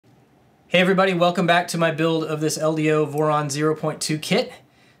Hey everybody, welcome back to my build of this LDO Voron 0.2 kit.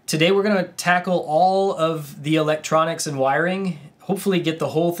 Today we're going to tackle all of the electronics and wiring, hopefully get the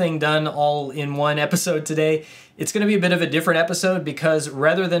whole thing done all in one episode today. It's going to be a bit of a different episode because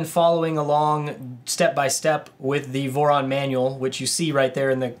rather than following along step by step with the Voron manual, which you see right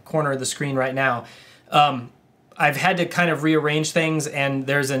there in the corner of the screen right now, I've had to kind of rearrange things, and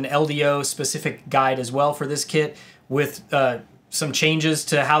there's an LDO specific guide as well for this kit with some changes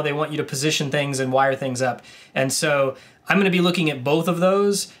to how they want you to position things and wire things up. And so I'm going to be looking at both of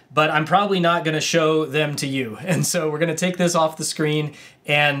those, but I'm probably not going to show them to you. And so we're going to take this off the screen,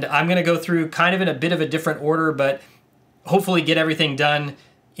 and I'm going to go through kind of in a bit of a different order, but hopefully get everything done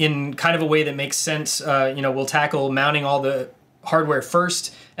in kind of a way that makes sense. We'll tackle mounting all the hardware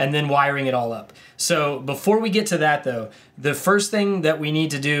first and then wiring it all up. So before we get to that though, the first thing that we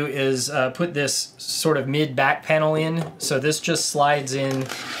need to do is put this sort of mid back panel in. So this just slides in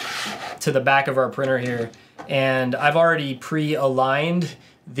to the back of our printer here. And I've already pre-aligned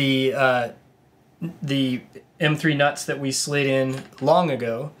the M3 nuts that we slid in long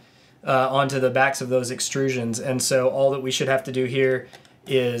ago onto the backs of those extrusions. And so all that we should have to do here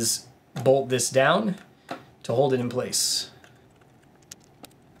is bolt this down to hold it in place.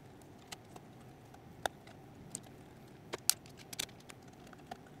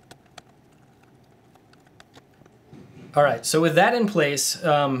 All right, so with that in place,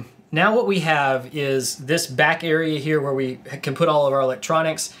 now what we have is this back area here where we can put all of our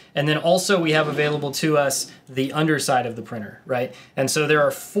electronics, and then also we have available to us the underside of the printer, right? And so there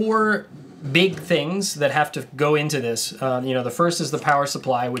are four big things that have to go into this. The first is the power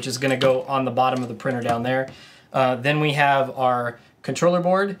supply, which is gonna go on the bottom of the printer down there. Then we have our controller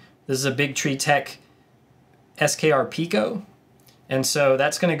board. This is a Big Tree Tech SKR Pico. And so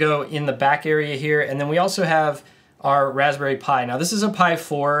that's gonna go in the back area here. And then we also have our Raspberry Pi. Now this is a Pi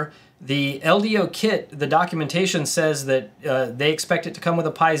 4. The LDO kit, the documentation says that they expect it to come with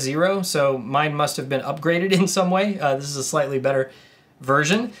a Pi 0, so mine must have been upgraded in some way. This is a slightly better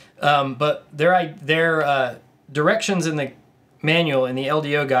version, but their directions in the manual, in the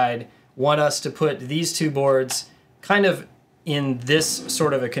LDO guide, want us to put these two boards kind of in this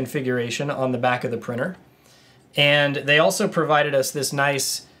sort of a configuration on the back of the printer. And they also provided us this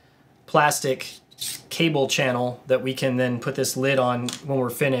nice plastic cable channel that we can then put this lid on when we're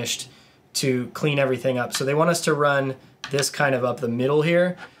finished to clean everything up. So they want us to run this kind of up the middle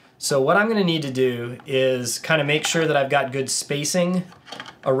here. So what I'm going to need to do is kind of make sure that I've got good spacing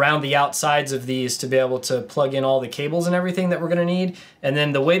around the outsides of these to be able to plug in all the cables and everything that we're going to need. And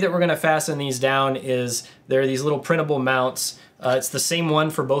then the way that we're going to fasten these down is there are these little printable mounts. It's the same one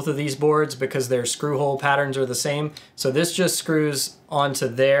for both of these boards because their screw hole patterns are the same. So this just screws onto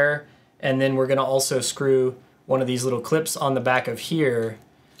there, and then we're gonna also screw one of these little clips on the back of here.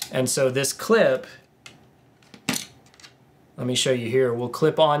 And so this clip, let me show you here, will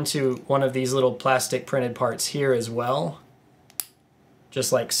clip onto one of these little plastic printed parts here as well,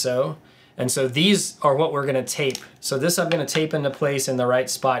 just like so. And so these are what we're gonna tape. So this I'm gonna tape into place in the right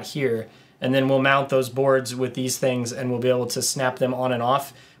spot here, and then we'll mount those boards with these things, and we'll be able to snap them on and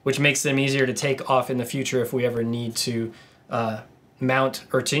off, which makes them easier to take off in the future if we ever need to mount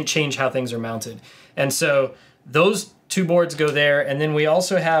or change how things are mounted. And so those two boards go there, and then we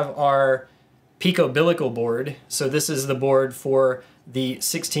also have our Pico umbilical board. So this is the board for the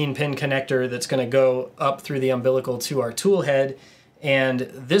 16-pin connector that's going to go up through the umbilical to our tool head. And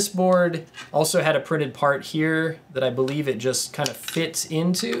this board also had a printed part here that I believe it just kind of fits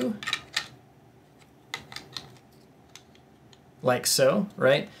into, like so,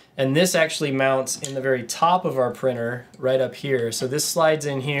 right? And this actually mounts in the very top of our printer, right up here. So this slides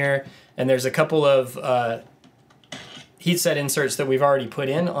in here, and there's a couple of heat set inserts that we've already put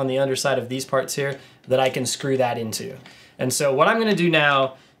in on the underside of these parts here that I can screw that into. And so what I'm gonna do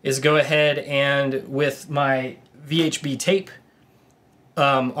now is go ahead and with my VHB tape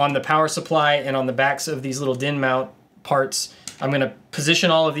on the power supply and on the backs of these little DIN mount parts, I'm gonna position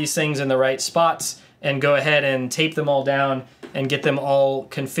all of these things in the right spots and go ahead and tape them all down and get them all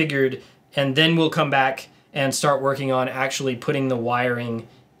configured, and then we'll come back and start working on actually putting the wiring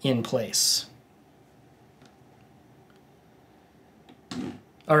in place.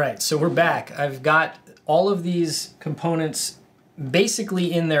 All right, so we're back. I've got all of these components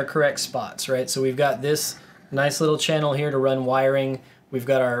basically in their correct spots, right? So we've got this nice little channel here to run wiring. We've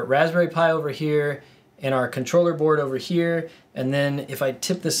got our Raspberry Pi over here and our controller board over here. And then if I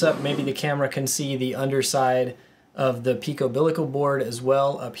tip this up, maybe the camera can see the underside of the Pico umbilical board as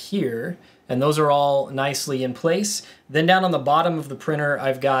well up here. And those are all nicely in place. Then down on the bottom of the printer,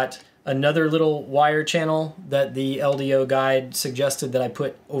 I've got another little wire channel that the LDO guide suggested that I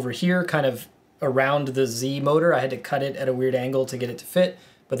put over here, kind of around the Z motor. I had to cut it at a weird angle to get it to fit,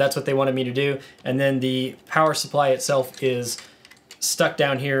 but that's what they wanted me to do. And then the power supply itself is stuck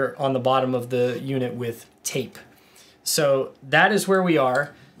down here on the bottom of the unit with tape. So that is where we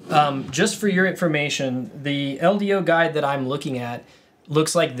are. Just for your information, the LDO guide that I'm looking at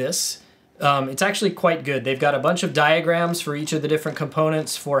looks like this. It's actually quite good. They've got a bunch of diagrams for each of the different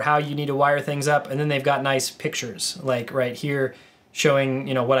components for how you need to wire things up, and then they've got nice pictures, like right here, showing,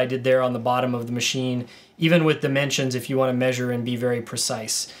 you know, what I did there on the bottom of the machine, even with dimensions if you want to measure and be very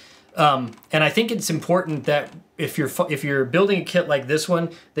precise. And I think it's important that if you're building a kit like this one,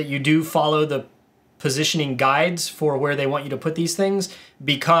 that you do follow the positioning guides for where they want you to put these things,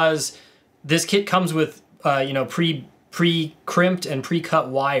 because this kit comes with you know, pre-crimped and pre-cut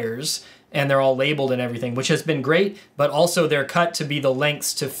wires, and they're all labeled and everything, which has been great, but also they're cut to be the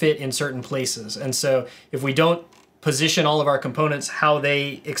lengths to fit in certain places. And so if we don't position all of our components how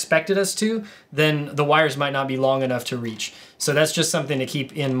they expected us to, then the wires might not be long enough to reach. So that's just something to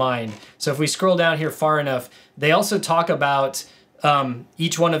keep in mind. So if we scroll down here far enough, they also talk about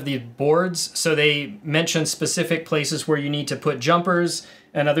each one of the boards. So they mention specific places where you need to put jumpers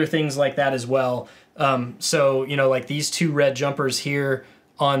and other things like that as well. So, you know, like these two red jumpers here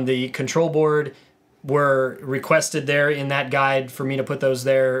on the control board were requested there in that guide for me to put those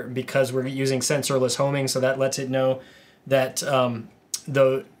there because we're using sensorless homing, so that lets it know that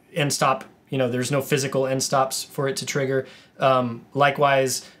the end stop, you know, there's no physical end stops for it to trigger.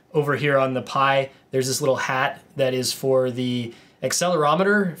 Likewise, over here on the Pi, there's this little hat that is for the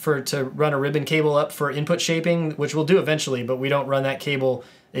accelerometer to run a ribbon cable up for input shaping, which we'll do eventually, but we don't run that cable.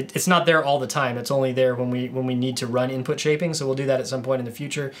 It's not there all the time. It's only there when we need to run input shaping, so we'll do that at some point in the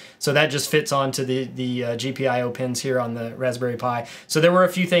future. So that just fits onto the GPIO pins here on the Raspberry Pi. So there were a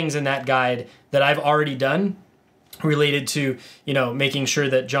few things in that guide that I've already done related to, you know, making sure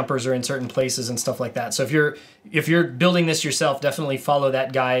that jumpers are in certain places and stuff like that. So if you're building this yourself, definitely follow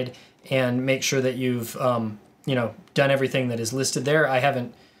that guide and make sure that you've you know, done everything that is listed there. I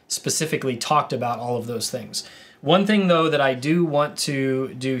haven't specifically talked about all of those things. One thing though that I do want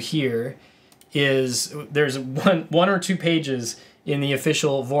to do here is there's one or two pages in the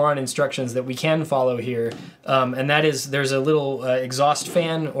official Voron instructions that we can follow here, and that is there's a little exhaust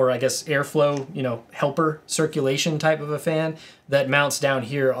fan, or I guess airflow, you know, helper circulation type of a fan that mounts down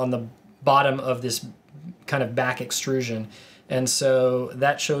here on the bottom of this kind of back extrusion. And so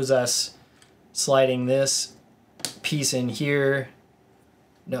that shows us sliding this piece in here.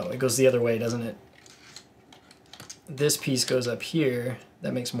 No, it goes the other way, doesn't it? This piece goes up here.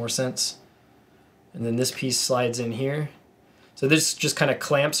 That makes more sense. And then this piece slides in here. So this just kind of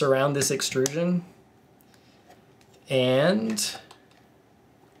clamps around this extrusion. And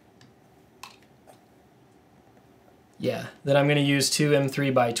yeah, then I'm going to use two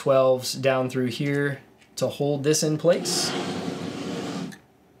M3x12s down through here to hold this in place.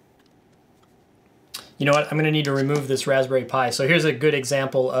 You know what, I'm going to need to remove this Raspberry Pi. So here's a good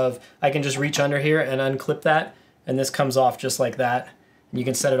example of, I can just reach under here and unclip that, and this comes off just like that. And you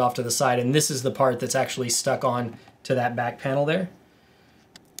can set it off to the side, and this is the part that's actually stuck on to that back panel there.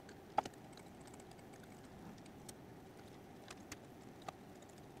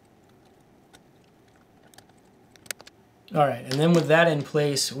 All right, and then with that in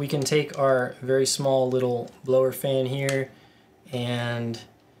place, we can take our very small little blower fan here, and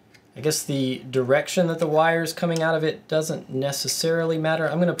I guess the direction that the wire is coming out of it doesn't necessarily matter.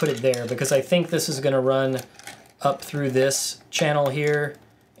 I'm going to put it there because I think this is going to run up through this channel here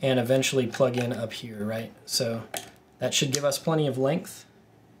and eventually plug in up here, right? So that should give us plenty of length.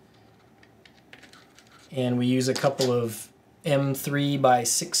 And we use a couple of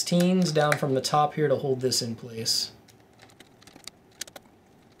M3x16s down from the top here to hold this in place.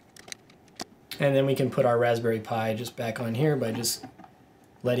 And then we can put our Raspberry Pi just back on here by just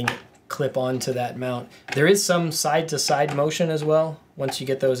letting it clip onto that mount. There is some side-to-side motion as well once you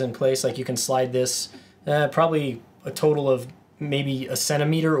get those in place. Like you can slide this probably a total of maybe a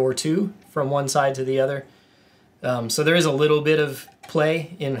centimeter or two from one side to the other. So there is a little bit of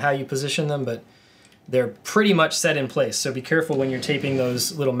play in how you position them, but they're pretty much set in place. So be careful when you're taping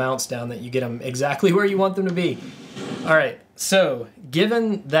those little mounts down that you get them exactly where you want them to be. All right, so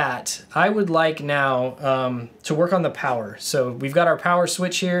given that, I would like now to work on the power. So we've got our power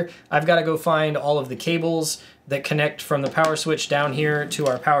switch here. I've got to go find all of the cables that connect from the power switch down here to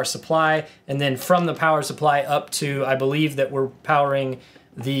our power supply, and then from the power supply up to, I believe that we're powering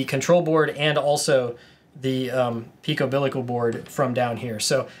the control board and also the Pico umbilical board from down here.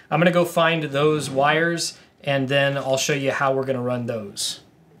 So I'm going to go find those wires, and then I'll show you how we're going to run those.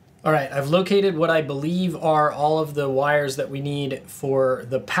 All right, I've located what I believe are all of the wires that we need for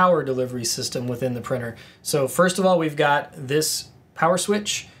the power delivery system within the printer. So first of all, we've got this power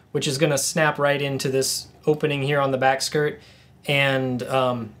switch, which is going to snap right into this opening here on the back skirt. And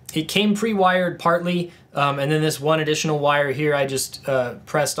it came pre-wired partly, and then this one additional wire here I just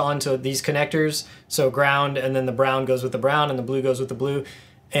pressed onto these connectors. So ground, and then the brown goes with the brown, and the blue goes with the blue.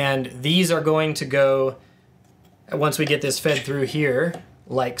 And these are going to go, once we get this fed through here,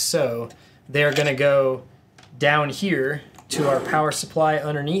 like so, they're going to go down here to our power supply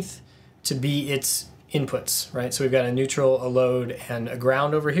underneath to be its inputs, right? So we've got a neutral, a load, and a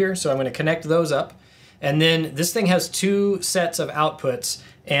ground over here. So I'm going to connect those up. And then this thing has two sets of outputs,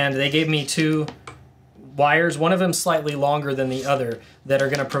 and they gave me two wires, one of them slightly longer than the other, that are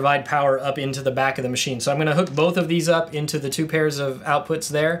going to provide power up into the back of the machine. So I'm going to hook both of these up into the two pairs of outputs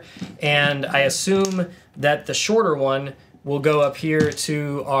there, and I assume that the shorter one will go up here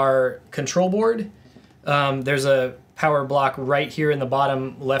to our control board. There's a power block right here in the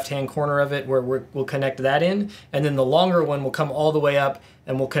bottom left-hand corner of it where we'll connect that in, and then the longer one will come all the way up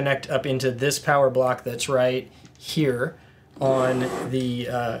and we'll connect up into this power block that's right here on the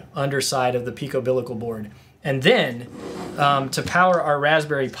underside of the pico-bilical board. And then to power our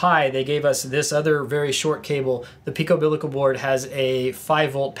Raspberry Pi, they gave us this other very short cable. The pico-bilical board has a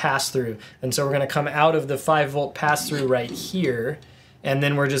 5-volt pass-through, and so we're going to come out of the 5-volt pass-through right here, and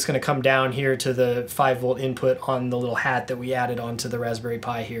then we're just going to come down here to the 5-volt input on the little hat that we added onto the Raspberry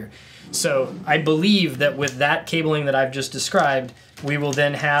Pi here. So I believe that with that cabling that I've just described, we will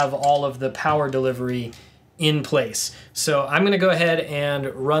then have all of the power delivery in place. So I'm going to go ahead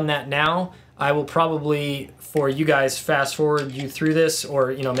and run that now. I will probably, for you guys, fast forward you through this, or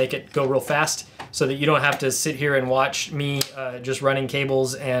make it go real fast so that you don't have to sit here and watch me just running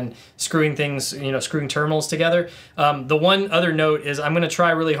cables and screwing things, screwing terminals together. The one other note is I'm going to try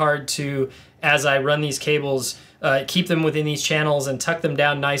really hard to, as I run these cables, keep them within these channels and tuck them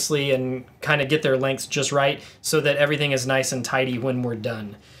down nicely and kind of get their lengths just right so that everything is nice and tidy when we're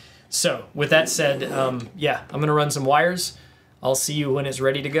done. So with that said, yeah, I'm going to run some wires. I'll see you when it's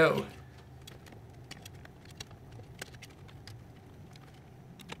ready to go.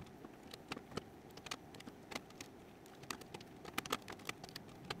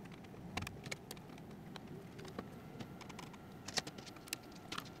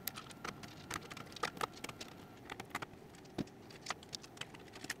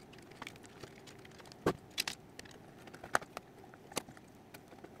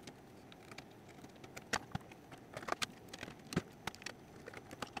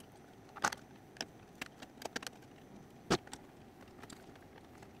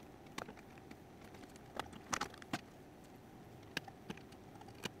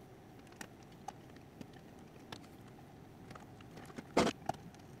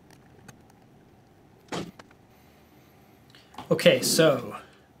 Okay, so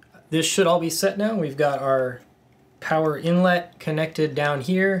this should all be set now. We've got our power inlet connected down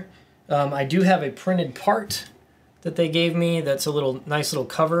here. I do have a printed part that they gave me that's a nice little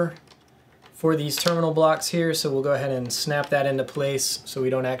cover for these terminal blocks here, so we'll go ahead and snap that into place so we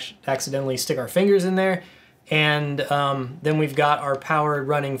don't accidentally stick our fingers in there. And then we've got our power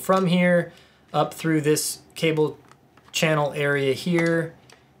running from here up through this cable channel area here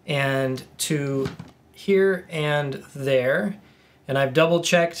and to here and there. And I've double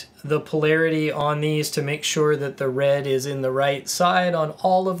checked the polarity on these to make sure that the red is in the right side on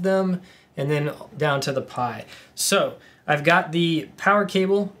all of them, and then down to the Pi. So I've got the power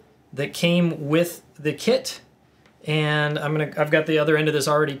cable that came with the kit, and I've got the other end of this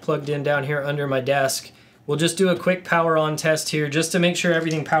already plugged in down here under my desk. We'll just do a quick power on test here just to make sure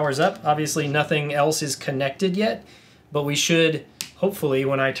everything powers up. Obviously nothing else is connected yet, but we should, hopefully,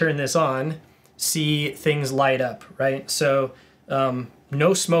 when I turn this on, see things light up, right? So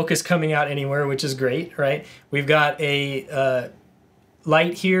no smoke is coming out anywhere, which is great, right? We've got a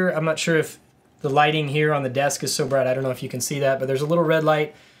light here. I'm not sure if the lighting here on the desk is so bright. I don't know if you can see that, but there's a little red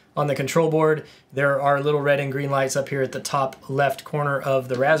light on the control board. There are little red and green lights up here at the top left corner of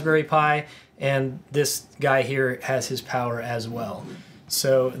the Raspberry Pi, and this guy here has his power as well.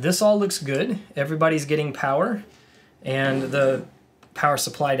 So this all looks good. Everybody's getting power, and the power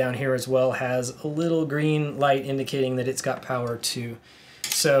supply down here as well has a little green light indicating that it's got power too.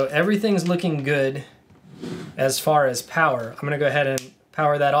 So everything's looking good as far as power. I'm going to go ahead and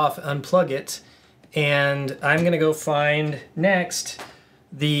power that off, unplug it, and I'm going to go find next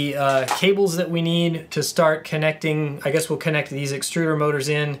the cables that we need to start connecting. I guess we'll connect these extruder motors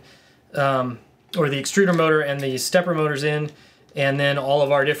in, or the extruder motor and the stepper motors in, and then all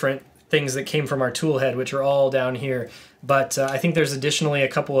of our different things that came from our tool head, which are all down here. But I think there's additionally a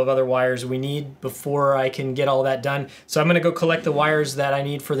couple of other wires we need before I can get all that done. So I'm going to go collect the wires that I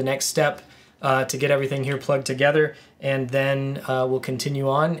need for the next step to get everything here plugged together, and then we'll continue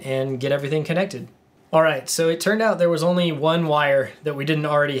on and get everything connected. All right, so it turned out there was only one wire that we didn't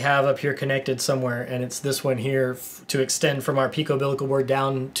already have up here connected somewhere, and it's this one here to extend from our Pico umbilical board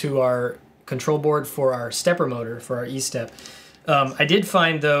down to our control board for our stepper motor, for our E-step. I did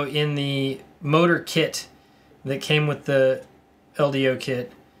find, though, in the motor kit that came with the LDO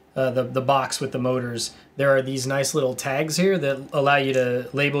kit, the box with the motors, there are these nice little tags here that allow you to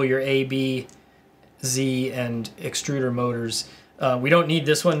label your A, B, Z, and extruder motors. We don't need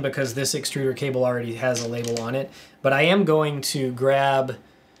this one because this extruder cable already has a label on it, but I am going to grab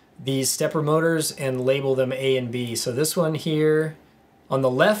these stepper motors and label them A and B. So this one here on the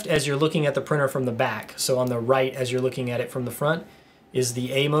left as you're looking at the printer from the back, so on the right as you're looking at it from the front, is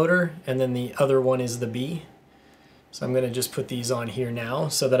the A motor, and then the other one is the B. So I'm going to just put these on here now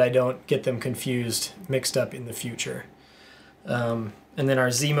so that I don't get them confused, mixed up in the future. And then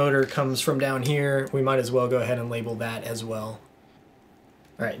our Z motor comes from down here. We might as well go ahead and label that as well.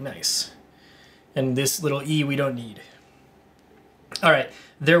 All right, nice. And this little E we don't need. All right,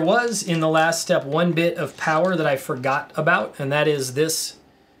 there was in the last step one bit of power that I forgot about, and that is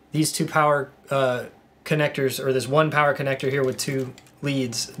these two power connectors, or this one power connector here with two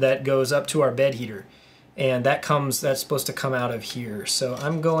leads that goes up to our bed heater. And that's supposed to come out of here. So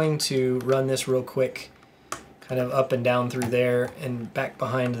I'm going to run this real quick, kind of up and down through there and back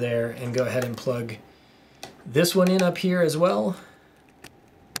behind there, and go ahead and plug this one in up here as well.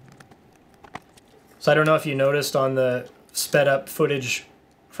 So I don't know if you noticed on the sped up footage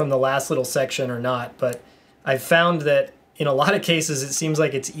from the last little section or not, but I've found that in a lot of cases it seems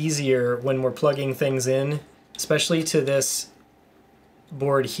like it's easier when we're plugging things in, especially to this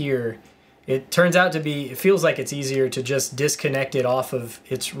board here. It turns out to be, it feels like it's easier to just disconnect it off of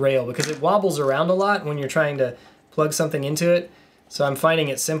its rail because it wobbles around a lot when you're trying to plug something into it. So I'm finding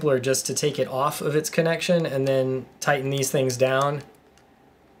it simpler just to take it off of its connection and then tighten these things down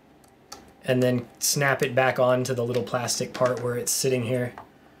and then snap it back onto the little plastic part where it's sitting here.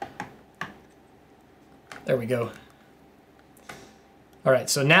 There we go. All right,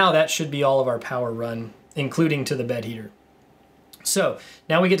 so now that should be all of our power run, including to the bed heater. So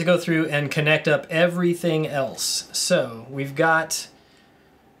now we get to go through and connect up everything else. So we've got,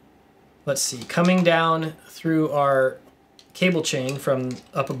 let's see, coming down through our cable chain from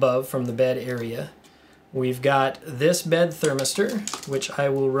up above from the bed area, we've got this bed thermistor, which I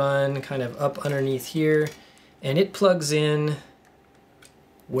will run kind of up underneath here, and it plugs in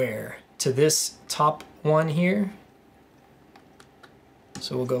where? To this top one here.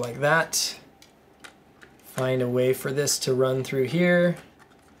 So we'll go like that. Find a way for this to run through here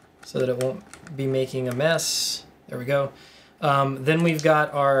so that it won't be making a mess. There we go. Then we've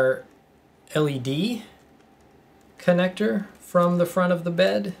got our LED connector from the front of the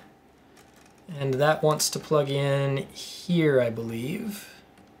bed, and that wants to plug in here, I believe.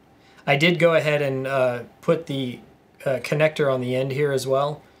 I did go ahead and put the connector on the end here as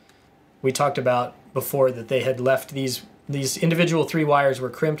well. We talked about before that they had left these individual 3 wires were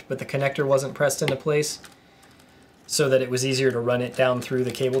crimped, but the connector wasn't pressed into place, so that it was easier to run it down through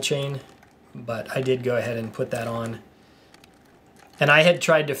the cable chain, but I did go ahead and put that on. And I had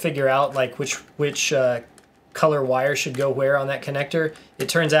tried to figure out like which color wire should go where on that connector. It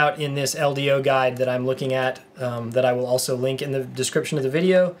turns out in this LDO guide that I'm looking at, that I will also link in the description of the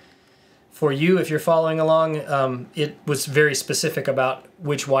video, for you if you're following along, it was very specific about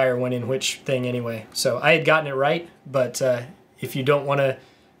which wire went in which thing anyway. So I had gotten it right, but if you don't want to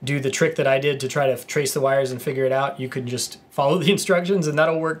do the trick that I did to try to trace the wires and figure it out, you can just follow the instructions and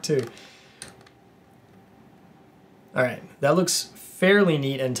that'll work too. All right, that looks fairly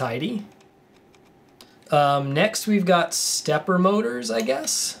neat and tidy. Next we've got stepper motors, I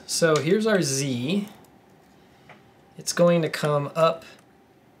guess. So here's our Z. It's going to come up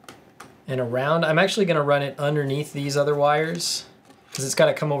and around. I'm actually going to run it underneath these other wires because it's got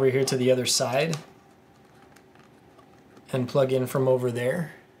to come over here to the other side and plug in from over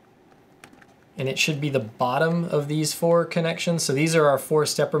there. And it should be the bottom of these 4 connections. So these are our 4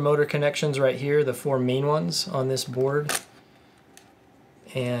 stepper motor connections right here, the 4 main ones on this board.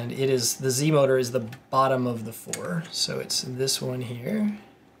 And it is, the Z motor is the bottom of the 4. So it's this one here.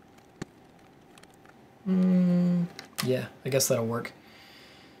 Yeah, I guess that'll work.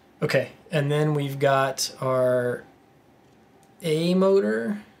 Okay, and then we've got our A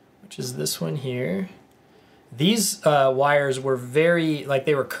motor, which is this one here. These wires were very, like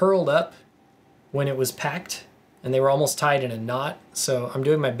they were curled up when it was packed, and they were almost tied in a knot, so I'm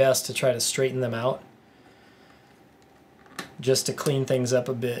doing my best to try to straighten them out just to clean things up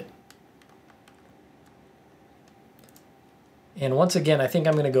a bit. And once again, I think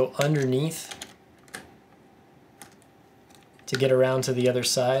I'm going to go underneath to get around to the other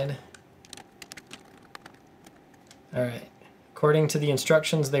side. All right. According to the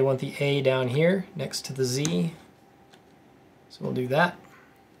instructions, they want the A down here next to the Z. So we'll do that.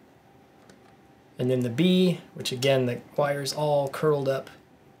 And then the B, which again, the wire's all curled up.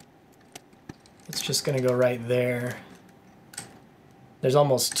 It's just going to go right there. There's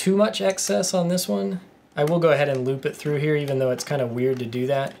almost too much excess on this one. I will go ahead and loop it through here, even though it's kind of weird to do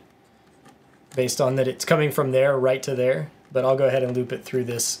that, based on that it's coming from there right to there. But I'll go ahead and loop it through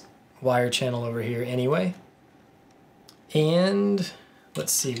this wire channel over here anyway. And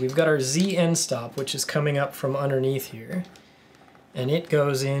let's see, we've got our Z end stop, which is coming up from underneath here. And it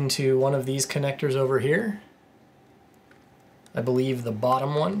goes into one of these connectors over here. I believe the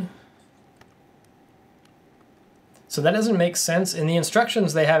bottom one. So that doesn't make sense. In the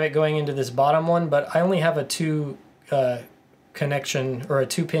instructions, they have it going into this bottom one, but I only have a 2 connection, or a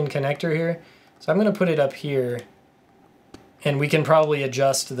 2-pin connector here. So I'm going to put it up here, and we can probably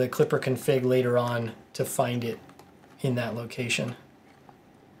adjust the clipper config later on to find it in that location,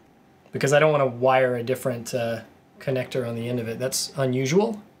 because I don't want to wire a different connector on the end of it. That's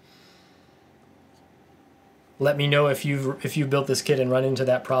unusual. Let me know if you've built this kit and run into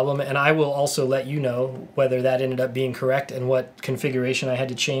that problem, and I will also let you know whether that ended up being correct and what configuration I had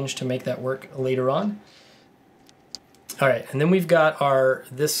to change to make that work later on. All right, and then we've got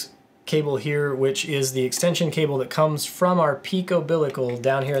this cable here, which is the extension cable that comes from our Pico umbilical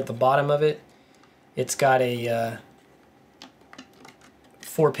down here at the bottom of it. It's got a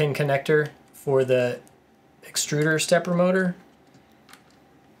 4-pin connector for the extruder stepper motor.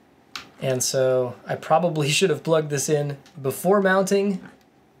 And so I probably should have plugged this in before mounting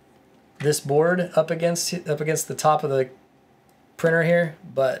this board up against the top of the printer here,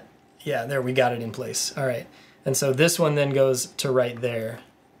 but yeah, there, we got it in place. All right, and so this one then goes to right there.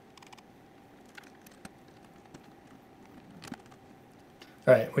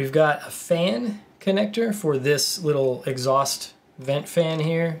 All right, we've got a fan connector for this little exhaust vent fan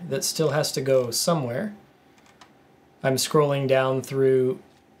here that still has to go somewhere. I'm scrolling down through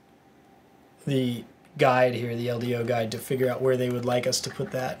the guide here, the LDO guide, to figure out where they would like us to put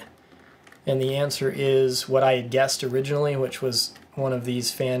that. And the answer is what I had guessed originally, which was one of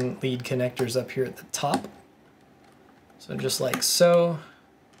these fan lead connectors up here at the top. So just like so.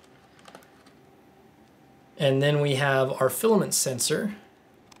 And then we have our filament sensor,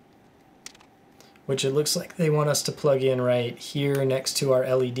 which it looks like they want us to plug in right here next to our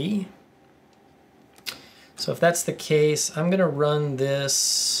LED. So if that's the case, I'm gonna run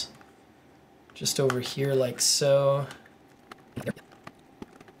this just over here like so.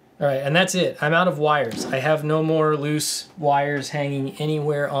 All right, and that's it. I'm out of wires. I have no more loose wires hanging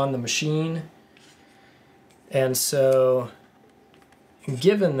anywhere on the machine. And so,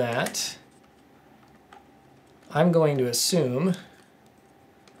 given that, I'm going to assume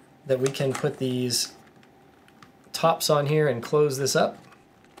that we can put these tops on here and close this up.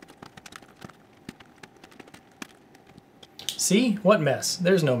 See? What mess?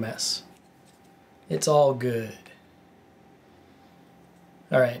 There's no mess. It's all good.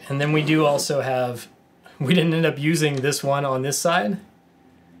 All right, and then we do also have, we didn't end up using this one on this side,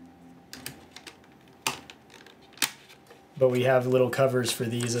 but we have little covers for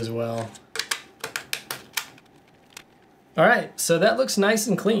these as well. All right, so that looks nice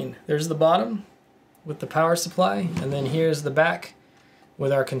and clean. There's the bottom with the power supply, and then here's the back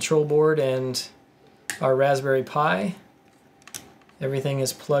with our control board and our Raspberry Pi. Everything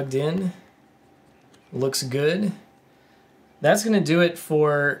is plugged in. Looks good. That's going to do it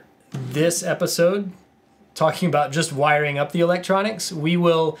for this episode, talking about just wiring up the electronics. We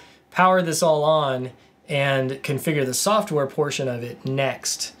will power this all on and configure the software portion of it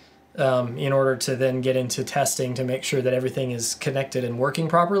next, in order to then get into testing to make sure that everything is connected and working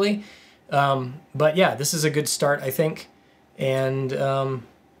properly. But yeah, this is a good start, I think. And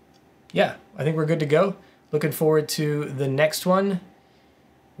yeah, I think we're good to go. Looking forward to the next one,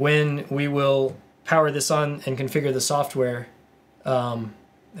 when we will power this on and configure the software and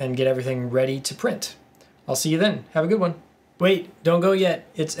get everything ready to print. I'll see you then. Have a good one. Wait, don't go yet.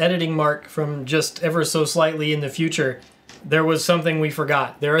 It's editing Mark from just ever so slightly in the future. There was something we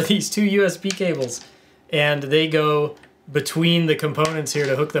forgot. There are these 2 USB cables, and they go between the components here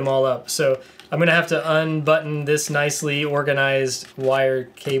to hook them all up. So I'm gonna have to unbutton this nicely organized wire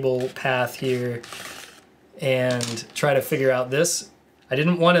cable path here and try to figure out this. I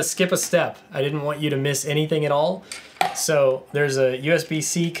didn't want to skip a step. I didn't want you to miss anything at all. So there's a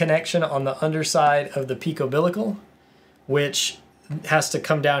USB-C connection on the underside of the Pico Billicle, which has to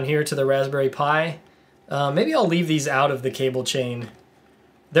come down here to the Raspberry Pi. Maybe I'll leave these out of the cable chain.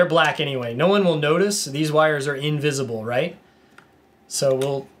 They're black anyway. No one will notice. These wires are invisible, right? So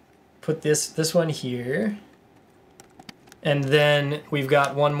we'll put this one here. And then we've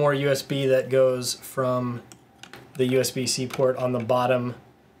got one more USB that goes from the USB-C port on the bottom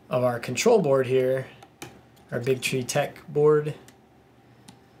of our control board here, our Big Tree Tech board.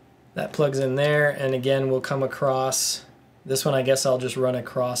 That plugs in there, and again we'll come across this one. I guess I'll just run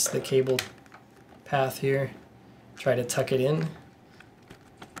across the cable path here, try to tuck it in.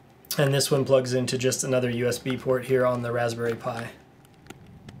 And this one plugs into just another USB port here on the Raspberry Pi.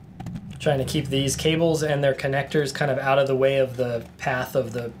 Trying to keep these cables and their connectors kind of out of the way of the path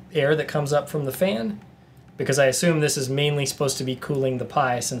of the air that comes up from the fan, because I assume this is mainly supposed to be cooling the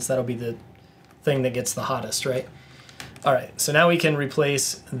Pi, since that'll be the thing that gets the hottest, right? All right, so now we can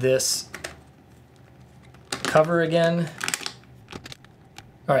replace this cover again.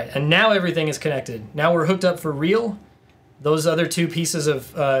 All right, and now everything is connected. Now we're hooked up for real. Those other two pieces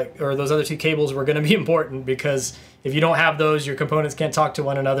of, or those other two cables were gonna be important, because if you don't have those, your components can't talk to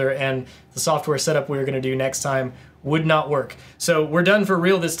one another, and the software setup we were gonna do next time would not work. So we're done for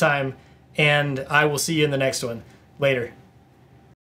real this time, and I will see you in the next one. Later.